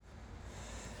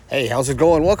Hey, how's it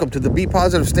going? Welcome to the Be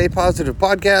Positive, Stay Positive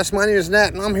podcast. My name is Nat,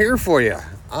 and I'm here for you.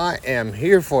 I am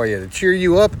here for you to cheer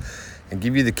you up and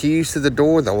give you the keys to the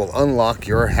door that will unlock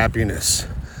your happiness.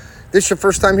 This is your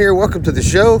first time here, welcome to the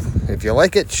show. If you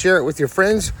like it, share it with your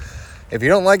friends. If you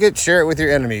don't like it, share it with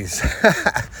your enemies.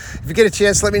 If you get a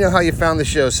chance, let me know how you found the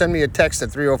show. Send me a text at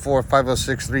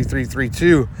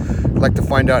 304-506-3332. I'd like to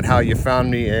find out how you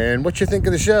found me and what you think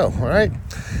of the show, all right?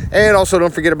 And also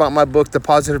don't forget about my book, The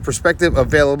Positive Perspective,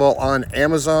 available on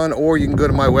Amazon, or you can go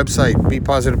to my website,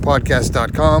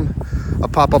 bepositivepodcast.com. A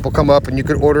pop-up will come up and you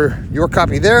can order your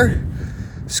copy there,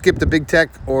 skip the big tech,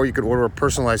 or you could order a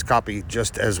personalized copy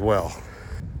just as well.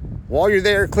 While you're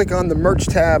there, click on the merch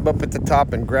tab up at the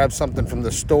top and grab something from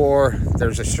the store.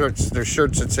 There's shirts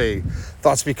that say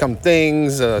Thoughts Become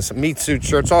Things, some meat suit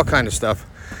shirts, all kind of stuff,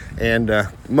 and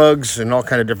mugs and all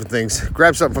kind of different things.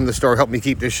 Grab something from the store, help me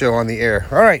keep this show on the air.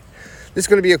 All right, this is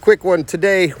going to be a quick one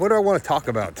today. What do I want to talk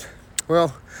about?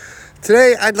 Well,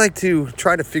 today I'd like to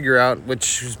try to figure out,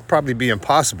 which would probably be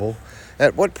impossible,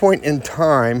 at what point in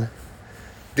time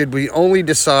did we only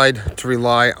decide to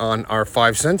rely on our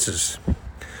five senses?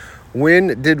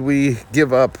 When did we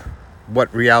give up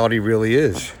what reality really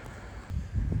is?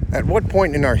 At what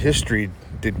point in our history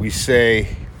did we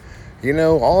say,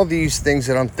 all these things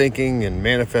that I'm thinking and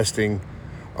manifesting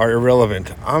are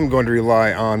irrelevant. I'm going to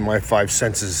rely on my five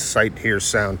senses, sight, hear,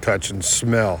 sound, touch, and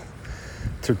smell,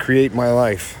 to create my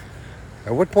life.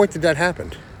 At what point did that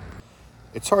happen?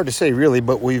 It's hard to say really,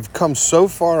 but we've come so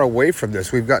far away from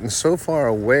this. We've gotten so far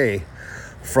away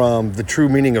from the true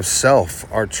meaning of self,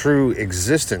 our true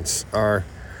existence, our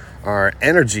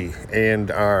energy,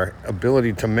 and our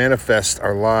ability to manifest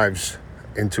our lives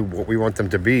into what we want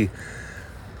them to be.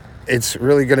 It's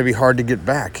really going to be hard to get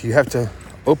back. You have to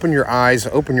open your eyes,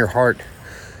 open your heart,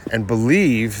 and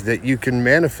believe that you can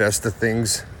manifest the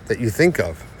things that you think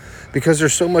of. Because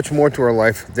there's so much more to our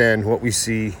life than what we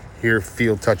see, hear,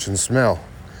 feel, touch, and smell.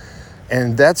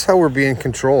 And that's how we're being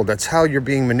controlled. That's how you're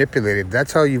being manipulated.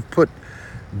 That's how you've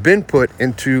been put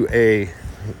into a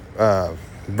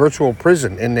virtual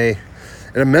prison, in a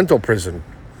mental prison,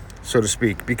 so to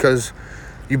speak, because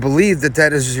you believe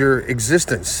that is your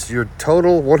existence. Your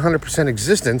total 100%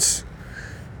 existence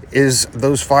is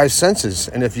those five senses.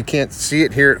 And if you can't see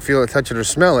it, hear it, feel it, touch it, or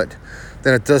smell it,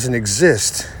 then it doesn't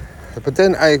exist. But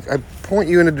then I point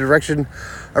you in a direction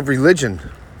of religion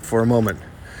for a moment,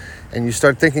 and you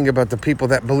start thinking about the people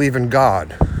that believe in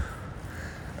God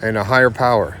and a higher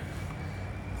power.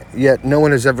 Yet no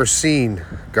one has ever seen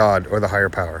God or the higher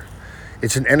power.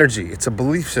 It's an energy, it's a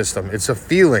belief system, it's a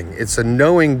feeling, it's a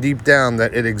knowing deep down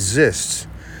that it exists.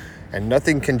 And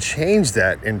nothing can change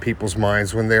that in people's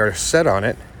minds when they are set on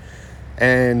it.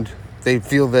 And they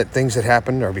feel that things that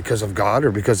happen are because of God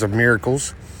or because of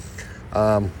miracles.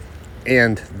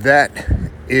 And that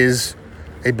is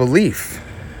a belief.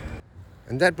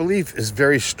 And that belief is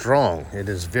very strong. It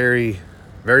is very,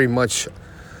 very much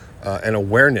an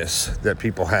awareness that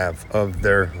people have of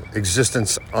their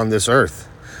existence on this earth,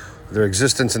 their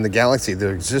existence in the galaxy,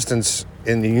 their existence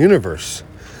in the universe.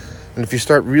 And if you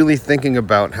start really thinking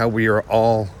about how we are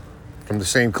all from the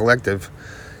same collective,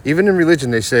 even in religion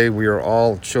they say we are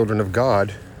all children of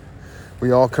God.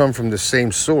 We all come from the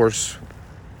same source.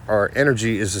 Our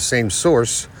energy is the same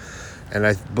source. And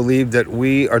I believe that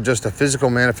we are just a physical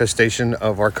manifestation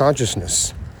of our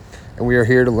consciousness. And we are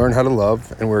here to learn how to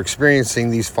love, and we're experiencing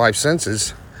these five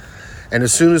senses. And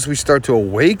as soon as we start to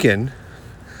awaken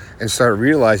and start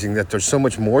realizing that there's so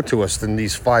much more to us than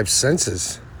these five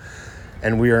senses,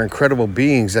 and we are incredible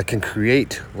beings that can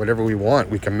create whatever we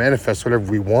want, we can manifest whatever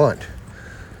we want,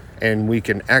 and we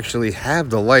can actually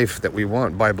have the life that we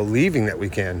want by believing that we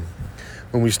can.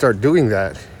 When we start doing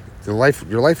that, your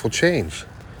life will change.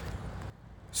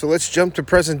 So let's jump to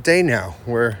present day now,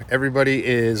 where everybody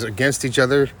is against each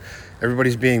other.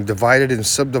 Everybody's being divided and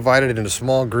subdivided into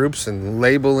small groups and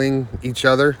labeling each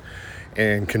other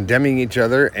and condemning each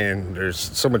other. And there's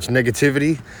so much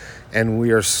negativity. And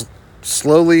we are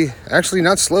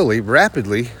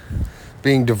rapidly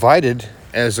being divided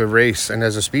as a race and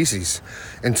as a species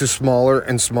into smaller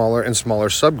and smaller and smaller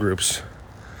subgroups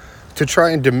to try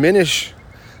and diminish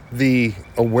the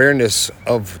awareness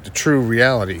of the true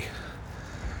reality.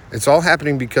 It's all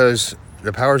happening because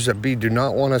the powers that be do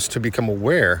not want us to become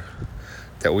aware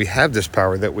that we have this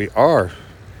power, that we are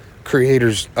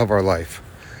creators of our life.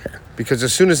 Because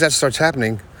as soon as that starts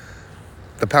happening,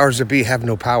 the powers that be have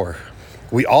no power.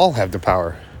 We all have the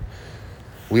power.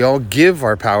 We all give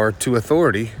our power to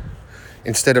authority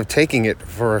instead of taking it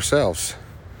for ourselves.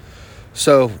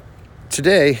 So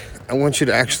today, I want you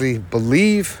to actually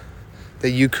believe that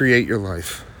you create your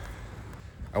life.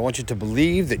 I want you to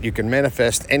believe that you can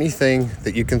manifest anything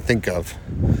that you can think of,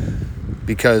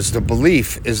 because the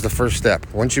belief is the first step.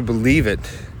 Once you believe it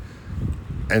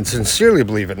and sincerely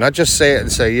believe it, not just say it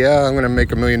and say, yeah, I'm going to make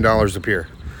 $1 million appear,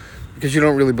 because you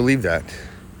don't really believe that.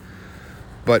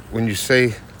 But when you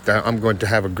say that I'm going to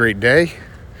have a great day,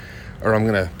 or I'm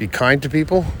going to be kind to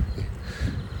people,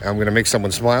 I'm going to make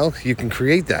someone smile, you can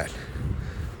create that.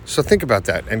 So think about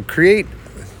that and create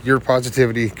your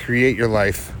positivity, create your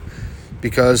life,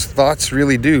 because thoughts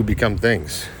really do become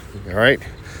things. All right?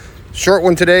 Short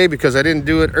one today because I didn't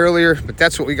do it earlier, but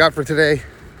that's what we got for today.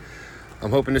 I'm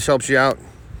hoping this helps you out.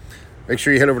 Make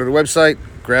sure you head over to the website,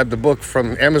 grab the book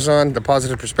from Amazon, The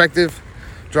Positive Perspective.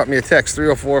 Drop me a text,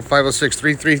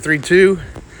 304-506-3332.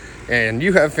 And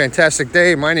you have a fantastic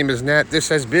day. My name is Nat. This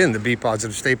has been the Be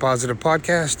Positive, Stay Positive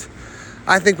podcast.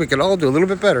 I think we can all do a little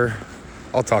bit better.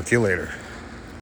 I'll talk to you later.